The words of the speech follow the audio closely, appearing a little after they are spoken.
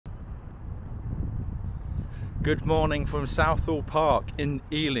Good morning from Southall Park in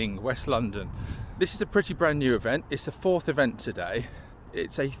Ealing, West London. This is a pretty brand new event. It's the fourth event today.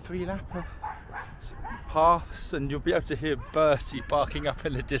 It's a 3-lapper paths and you'll be able to hear Bertie barking up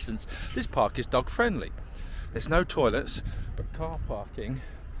in the distance. This park is dog friendly. There's no toilets, but car parking.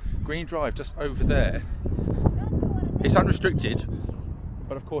 Green Drive just over there. It's unrestricted,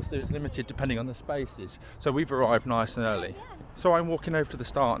 but of course there's limited depending on the spaces. So we've arrived nice and early. So I'm walking over to the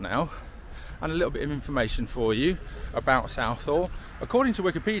start now. And a little bit of information for you about Southall. According to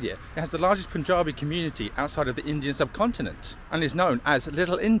Wikipedia, it has the largest Punjabi community outside of the Indian subcontinent and is known as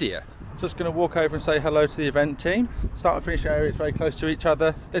Little India. Just going to walk over and say hello to the event team. Start and finish area is very close to each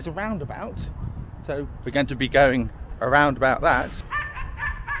other. There's a roundabout, so we're going to be going around about that.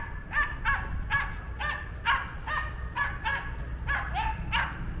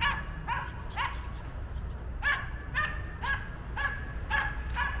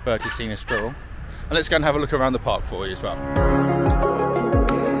 Bertie's seen a squirrel. And let's go and have a look around the park for you as well.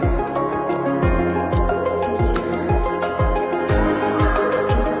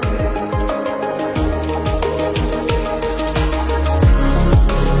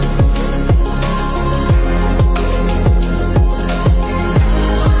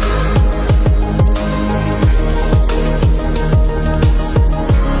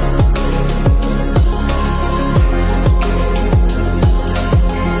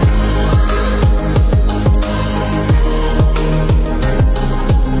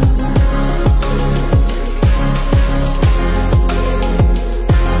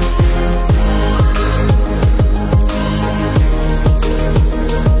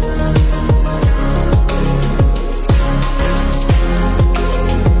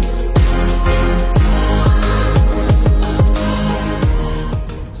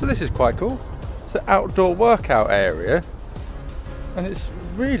 This is quite cool. It's an outdoor workout area and it's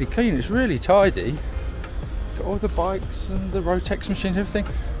really clean, it's really tidy. Got all the bikes and the Rotex machines, everything.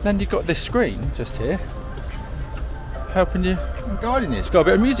 Then you've got this screen just here helping you and guiding you. It's got a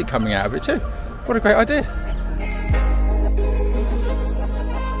bit of music coming out of it too. What a great idea.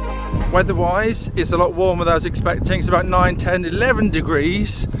 Weather-wise, it's a lot warmer than I was expecting. It's about 9, 10, 11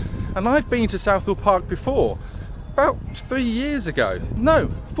 degrees. And I've been to Southall Park before. About 3 years ago, no,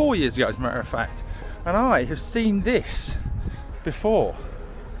 4 years ago as a matter of fact, and I have seen this before.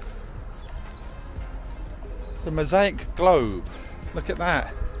 It's a mosaic globe. Look at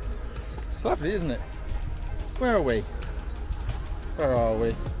that. It's lovely, isn't it? Where are we? Where are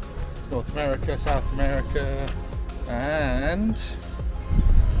we? North America, South America, and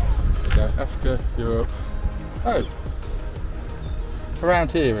there we go, Africa, Europe. Oh,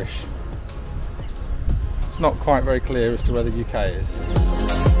 around here-ish. Not quite very clear as to where the UK is.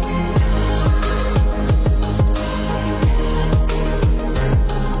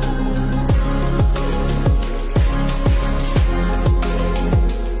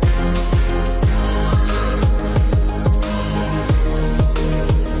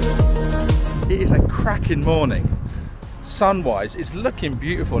 It is a cracking morning. Sun-wise, it's looking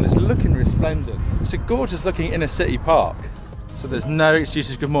beautiful, it's looking resplendent. It's a gorgeous looking inner city park. So there's no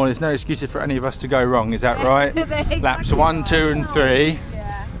excuses, good morning, there's no excuses for any of us to go wrong, is that right? Laps 1, 2 and 3,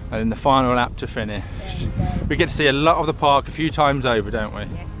 yeah. And then the final lap to finish. We get to see a lot of the park a few times over, don't we?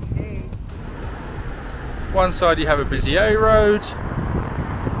 Yes, we do. One side you have a busy A road,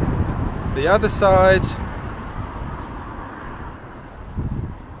 the other side,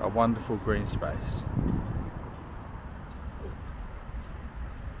 a wonderful green space.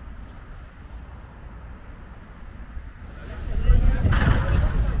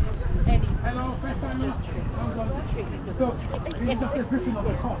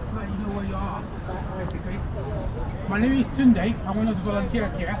 My name is Tunde, I'm one of the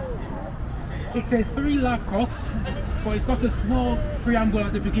volunteers here. It's a 3-lap course, but it's got a small preamble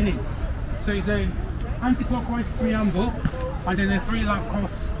at the beginning. So it's an anti-clockwise preamble and then a 3-lap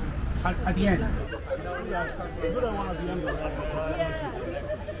course at the end.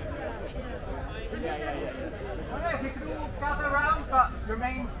 If you could all gather around but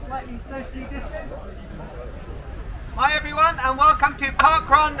remain slightly socially distant. Hi everyone and welcome to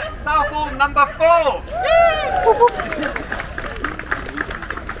Parkrun Southall number 4.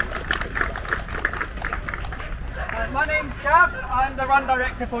 My name's Jav, I'm the run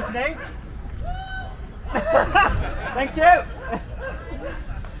director for today. Thank you.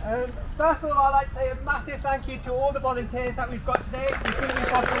 First of all, I'd like to say a massive thank you to all the volunteers that we've got today. We couldn't be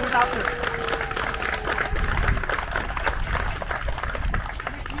possible without them.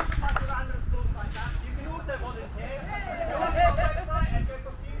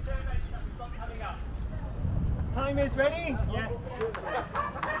 Time is ready? Yes.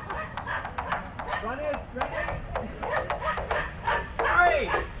 Runners, ready?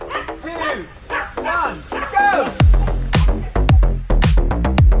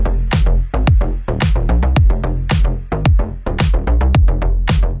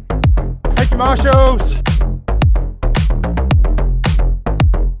 marshals!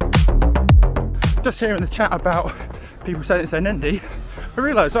 Just hearing the chat about people saying it's their Nendy, I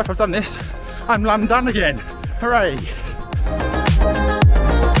realised after I've done this, I'm done again. Hooray!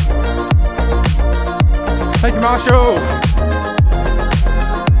 Thank you, Marshall!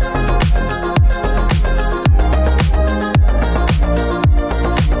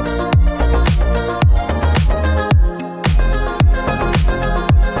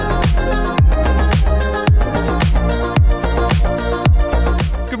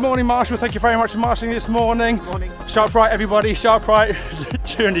 Good morning, Marshall. Thank you very much for marshalling this morning. Morning. Sharp right, everybody. Sharp right.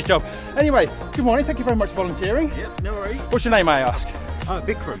 Doing his job. Anyway, good morning. Thank you very much for volunteering. Yep, no worries. What's your name, may I ask?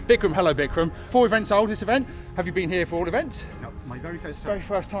 Bikram. Bikram. Hello, Bikram. 4 events old, this event. Have you been here for all events? No, my very first time. Very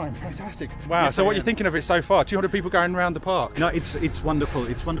first time. Fantastic. Wow. Yes, So what are you thinking of it so far? 200 people going around the park. No, it's wonderful.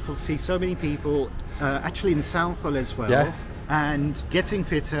 It's wonderful to see so many people, actually in Southall as well. Yeah. And getting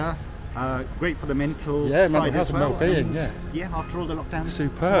fitter. Great for the mental mental side health as well. and well-being, yeah. Yeah, after all the lockdowns.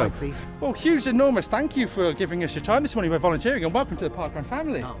 Superb. Please. Well, huge, enormous thank you for giving us your time this morning by volunteering, and welcome to the Parkrun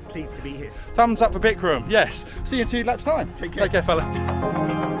family. Oh, pleased to be here. Thumbs up for Bikram. Yes. See you in 2 laps time. Take care. Take care, fella.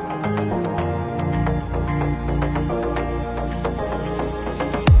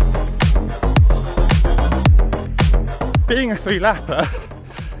 Being a 3-lapper,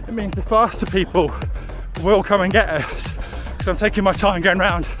 it means the faster people will come and get us, because I'm taking my time going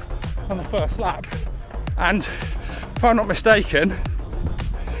round on the first lap. And if I'm not mistaken,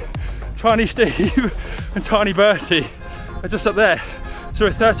 Tiny Steve and Tiny Bertie are just up there. So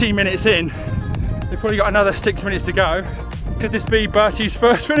we're 13 minutes in. They've probably got another 6 minutes to go. Could this be Bertie's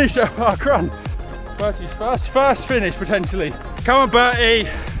first finish at Parkrun? Bertie's first finish potentially. Come on, Bertie.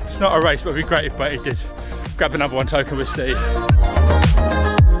 It's not a race, but it'd be great if Bertie did grab the #1 token with Steve.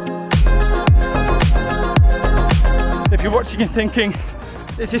 If you're watching and thinking,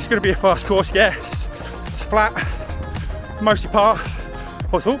 is this going to be a fast course? Yes. It's flat, mostly path.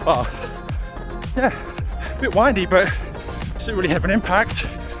 Well, it's all path. Yeah, a bit windy, but it doesn't really have an impact.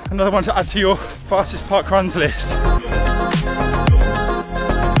 Another one to add to your fastest park runs list. Here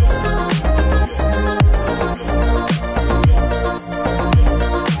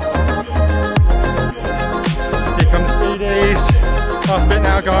come the speedies. Last bit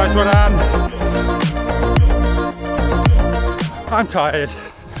now, guys, well done. I'm tired.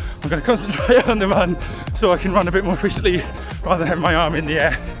 I'm going to concentrate on the run so I can run a bit more efficiently rather than have my arm in the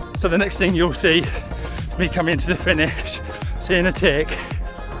air. So the next thing you'll see is me coming into the finish, seeing a tick.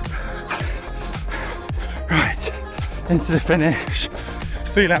 Right, into the finish.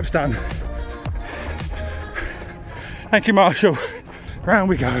 3 laps done. Thank you, Marshall. Round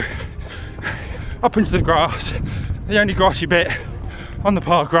we go. Up into the grass, the only grassy bit on the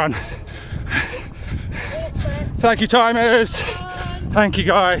park run. Thank you, timers. Thank you,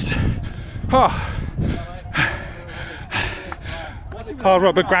 guys. Oh. Hard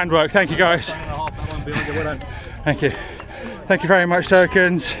work, but grand work. Thank you, guys. Thank you. Thank you very much,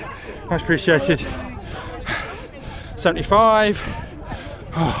 tokens. Much appreciated. 75.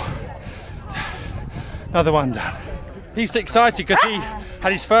 Oh. Another one done. He's excited because he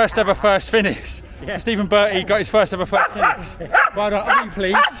had his first ever finish. Yeah. Stephen Bertie got his first ever finish. Well done. Are you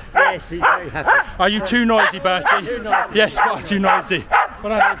pleased? Yes, he's very happy. Are you too noisy, Bertie? Too noisy. Yes, far too noisy.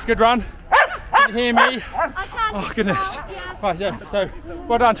 Well done, it's a good run. Can you hear me? I can. Oh, goodness. Yes. Right, yeah, so,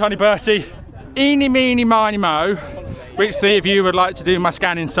 well done, Tiny Bertie. Eeny, meeny, miny, mo. Which 3 of you would like to do my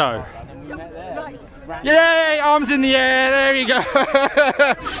scanning so? Right. Yay, arms in the air, there you go.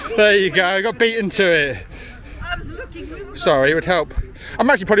 There you go, got beaten to it. I was looking. Sorry, it would help. I'm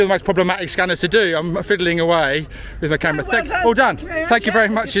actually probably the most problematic scanner to do. I'm fiddling away with my camera. Well done. Thank you very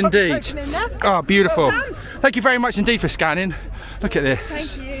much indeed. Oh, beautiful. Well Thank you very much indeed for scanning. Look at this.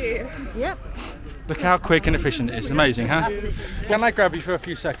 Thank you. Yep. Look how quick and efficient it is. Amazing, huh? Can I grab you for a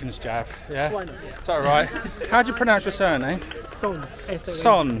few seconds, Jav? Yeah? Why not? Is that all right? How do you pronounce your surname? Sond.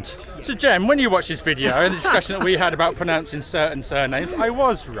 Sond. So Jem, when you watch this video and the discussion that we had about pronouncing certain surnames, I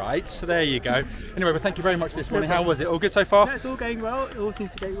was right, so there you go. Anyway, but thank you very much this morning. How was it? All good so far? No, it's all going well. It all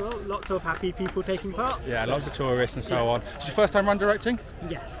seems to go well. Lots of happy people taking part. Yeah, lots of tourists and so on. Is it your first time run directing?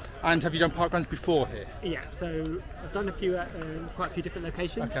 Yes. And have you done park runs before here? Yeah. So I've done a few at quite a few different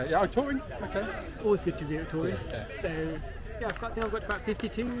locations. Okay, yeah, touring? Okay. Always good to do it tourists. Yeah. So yeah, I think I've got about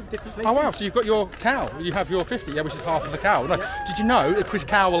 52 different places. Oh wow, so you've got your cow. You have your 50, yeah, which is half of the cow. No, did you know that Chris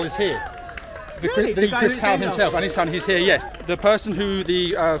Cowell is here? Really? The Chris Cowell himself and his son, he's here, yes. The person who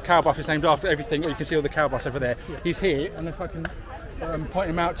the cow buff is named after, everything, you can see all the cow buffs over there. Yeah. He's here, and if I can point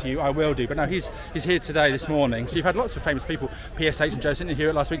him out to you, I will do. But no, he's here today, this morning. So you've had lots of famous people. PSH and Joe sitting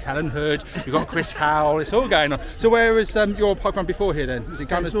here last week. Helen Hood. You've got Chris Howell. It's all going on. So where was your parkrun before here then? Was it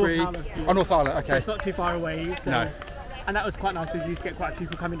Gunnersbury? Oh, North Island. Okay. So it's not too far away. So, No. and that was quite nice because you used to get quite a few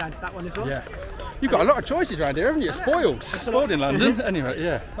people coming down to that one as well. Yeah. You've got a lot of choices around here, haven't you? Spoiled. Spoiled in London. Anyway,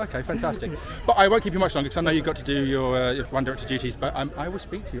 yeah. Okay, fantastic. But I won't keep you much longer because I know you've got to do your one director duties, but I will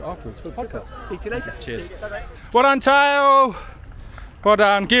speak to you afterwards for the podcast. Speak to you later. Cheers. Bye-bye. Well done, Tail. Well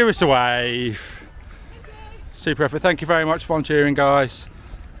done. Give us a wave. Super effort. Thank you very much for volunteering, guys.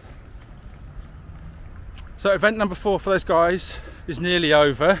 So event number 4 for those guys is nearly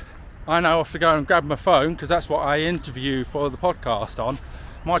over. I now have to go and grab my phone because that's what I interview for the podcast on.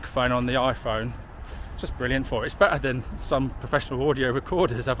 Microphone on the iPhone. Just brilliant for it. It's better than some professional audio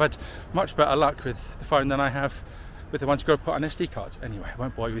recorders. I've had much better luck with the phone than I have with the ones you've got to put on SD cards. Anyway, I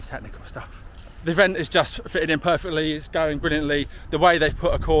won't bore you with technical stuff. The event is just fitted in perfectly. It's going brilliantly. The way they've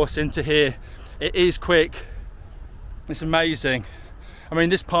put a course into here, it is quick. It's amazing. I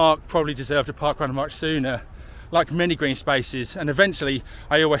mean, this park probably deserved a parkrun much sooner, like many green spaces. And eventually,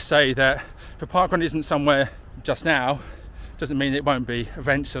 I always say that if a parkrun isn't somewhere just now, doesn't mean it won't be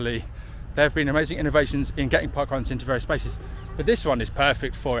eventually. There have been amazing innovations in getting parkruns into various spaces, but this one is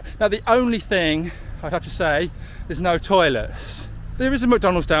perfect for it. Now, the only thing I'd have to say, there's no toilets. There is a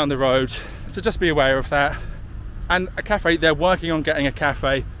McDonald's down the road, so just be aware of that. And a cafe, they're working on getting a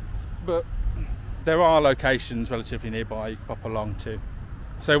cafe, but there are locations relatively nearby you can pop along to.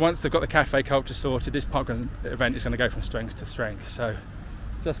 So once they've got the cafe culture sorted, this parkrun event is going to go from strength to strength. So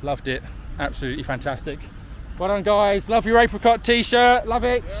just loved it, absolutely fantastic. Well done, guys. Love your apricot t-shirt, love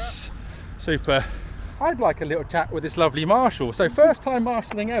it. Super. I'd like a little chat with this lovely marshal. So first time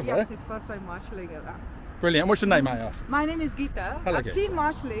marshalling ever? Yes, it's first time marshalling ever. Brilliant. What's your name, may I ask? My name is Geeta. Hello, I've Geeta. seen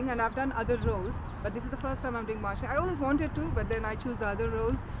marshalling and I've done other roles, but this is the first time I'm doing marshalling. I always wanted to, but then I choose the other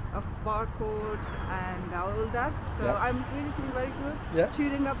roles of barcode and all that. So Yeah. I'm really feeling very good. Yeah.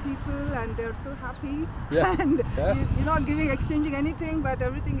 Cheering up people and they're so happy. Yeah. And Yeah. you're not exchanging anything, but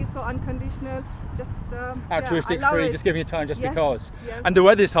everything is so unconditional. Just Altruistic, yeah, I love free, it. just giving you time just Yes, because. yes. And the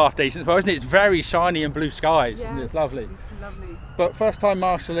weather's half decent as well, isn't it? It's very shiny and blue skies, isn't it? Yes, It's lovely. It's lovely. But first time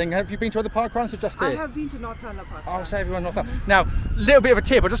marshalling, have you been to other parkruns or just here? I have been to North Island Park. I'll say everyone North Island. Now, little bit of a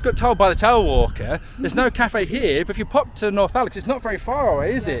tip, I just got told by the tail walker, there's no cafe here, but if you pop to North Island, 'cause it's not very far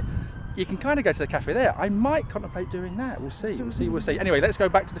away, is it? You can kind of go to the cafe there. I might contemplate doing that. We'll see, we'll see, we'll see. Anyway, let's go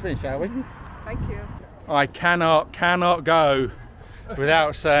back to the finish, shall we? Thank you. I cannot go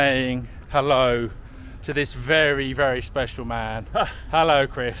without saying hello to this very, very special man. Hello,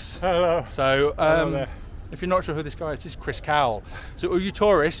 Chris. Hello. So, Hello there. if you're not sure who this guy is, this is Chris Cowell. So, are you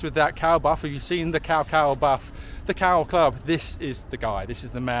tourists with that cow buff? Have you seen the Cow buff? The Cow Club, this is the guy, this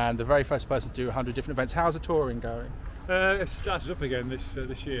is the man, the very first person to do 100 different events. How's the touring going? It started up again this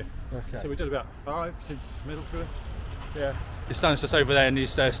year. Okay. So we've done about 5 since Middlesbrough. Yeah. His son's just over there and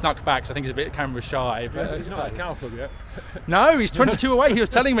he's snuck back, so I think he's a bit camera shy. But He's not at the cow club yet. No, he's 22 away. He was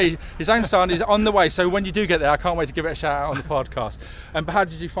telling me his own son is on the way. So when you do get there, I can't wait to give it a shout out on the podcast. And how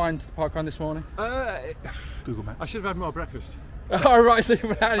did you find the parkrun this morning? Google Maps. I should have had more breakfast. Oh right, so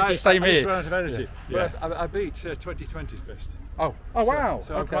energy, same I here. just ran out of energy. Yeah. But I beat 2020's best. Oh wow.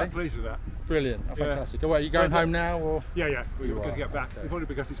 So I'm okay. quite pleased with that. Brilliant. Oh, Yeah. fantastic. Oh, well, are you going home now or? Yeah. We're You going are, to get back. okay. We've only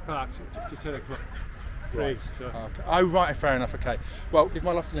because it's parked to 10 o'clock. Free. Right. So Okay. Oh right, fair enough. Okay. Well, give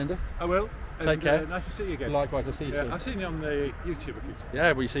my love to Linda. I will. Take And, care. Nice to see you again. Likewise, I'll see you Yeah, soon. I've seen you on the YouTube a few times.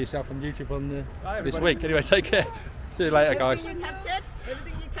 Yeah, well, you see yourself on YouTube on Bye, this everybody. week. Anyway, take care. See you later, guys.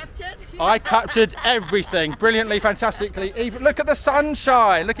 Everything you captured? I captured everything brilliantly, fantastically. Even look at the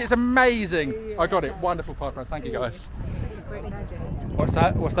sunshine. Look, it's amazing. I got it. Wonderful parkrun. Thank you, guys. What's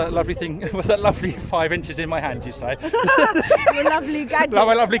that? What's that lovely thing? What's that lovely 5 inches in my hand? You say? Your lovely gadget. Oh,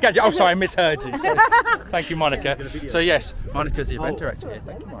 my lovely gadget. Oh, sorry, I misheard you. So, thank you, Monica. So yes, Monica's the event director here.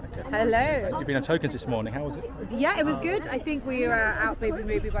 Thank you, Monica. Hello. You've been on tokens this morning. How was it? Yeah, it was good. I think we were out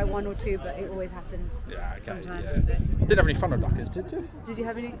maybe by 1 or 2, but it always happens. Yeah, okay. Sometimes. Yeah. Didn't have any funnel duckers, did you? Did you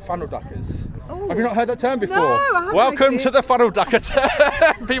have any? Funnel duckers. Oh. Have you not heard that term before? No, I haven't Welcome actually. to the funnel ducker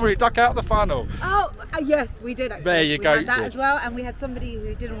term. People who duck out the funnel. Oh, yes, we did actually. There you we go, had that good. as well, and we had somebody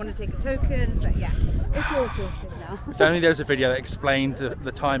who didn't want to take a token, but yeah, it's all sorted now. If only there was a video that explained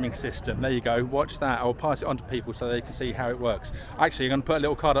the timing system. There you go, watch that. I'll pass it on to people so they can see how it works. Actually, I'm going to put a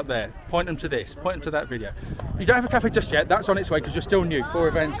little card up there. Point them to this, point them to that video. You don't have a cafe just yet, that's on its way because you're still new, 4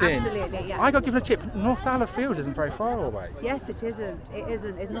 events in. Absolutely, yeah. I got given a tip, North Isle Fields isn't very far away. Yes, it isn't. It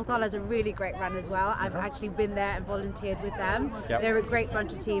isn't. North Isle has a really great run as well. I've actually been there and volunteered with them. Yep. They're a great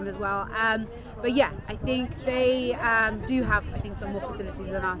bunch of team as well. But yeah, I think they do have, some more facilities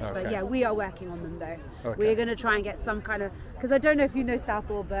than us. Okay. But yeah, we are working on them though. Okay. We're going to try and get some kind of, because I don't know if you know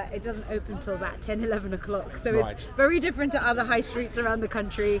Southall, but it doesn't open till about 10, 11 o'clock. So Right. it's very different to other high streets around the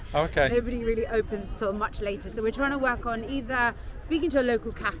country. Okay. Nobody really opens till much later. So we're trying to work on either speaking to a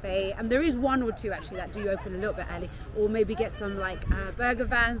local cafe, and there is one or two actually that do open a little bit early, or maybe get some like burger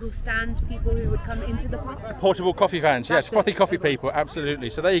vans or stand people who would come into the park. Portable coffee vans, yes, That's frothy it, coffee as well. people, absolutely.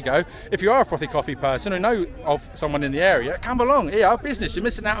 So there you go. If you are a frothy coffee person or know of someone in the area, come along. Here, our business. You're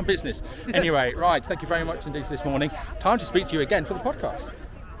missing out on business. Anyway, right, thank you very much indeed for this morning. Time to speak to you again for the podcast.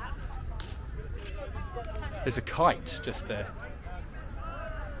 There's a kite just there.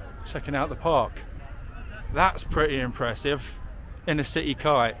 Checking out the park. That's pretty impressive. Inner city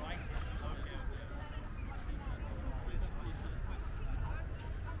kite.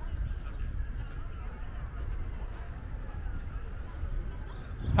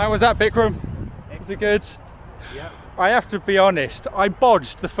 How was that, Bikram? Was it good? Yeah. I have to be honest, I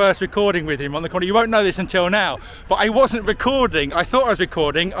bodged the first recording with him on the corner. You won't know this until now, but I wasn't recording. I thought I was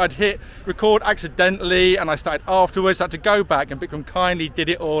recording. I'd hit record accidentally and I started afterwards. I had to go back and Bikram kindly did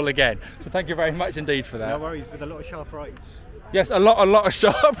it all again. So thank you very much indeed for that. No worries, with a lot of sharp rights. Yes, a lot of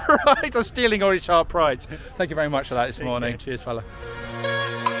sharp rights. I'm stealing all his sharp rights. Thank you very much for that this morning. Cheers, fella.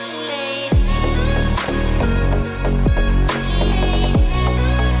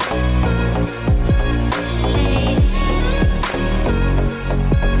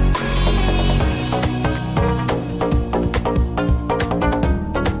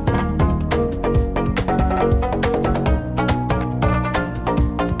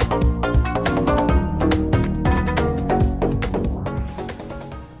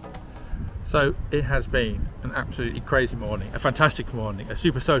 So it has been an absolutely crazy morning, a fantastic morning, a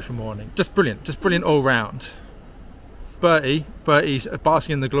super social morning, just brilliant all round. Bertie's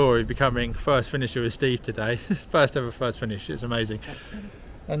basking in the glory of becoming first finisher with Steve today. First ever first finish, it's amazing.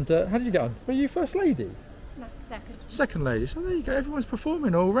 And how did you get on? Were you first lady? No, second. Second lady, so there you go, everyone's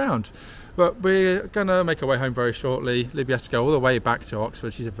performing all round. But we're gonna make our way home very shortly. Libby has to go all the way back to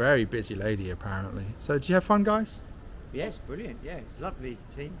Oxford. She's a very busy lady apparently. So did you have fun, guys? Yes, brilliant. Yeah, lovely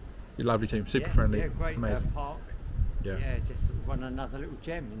team. Your lovely team, super Yeah, friendly, yeah, great amazing. Park. Yeah. Yeah, just sort of won another little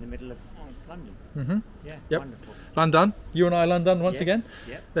gem in the middle of London. Mm-hmm. Yeah, Yep. wonderful. London, you and I are London once Yes, again.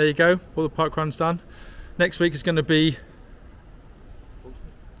 yep. There you go, all the park runs done. Next week is going to be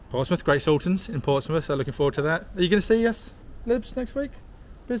Portsmouth, Great Sultans in Portsmouth, so looking forward to that. Are you going to see us, Libs, next week?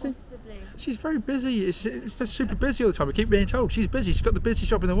 Busy? Possibly. She's She's very busy, it's just super busy all the time. We keep being told she's busy, she's got the busiest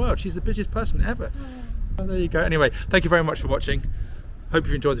job in the world, she's the busiest person ever. Oh, there you go. Anyway, thank you very much for watching. Hope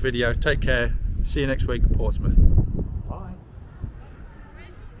you've enjoyed the video. Take care. See you next week, Portsmouth.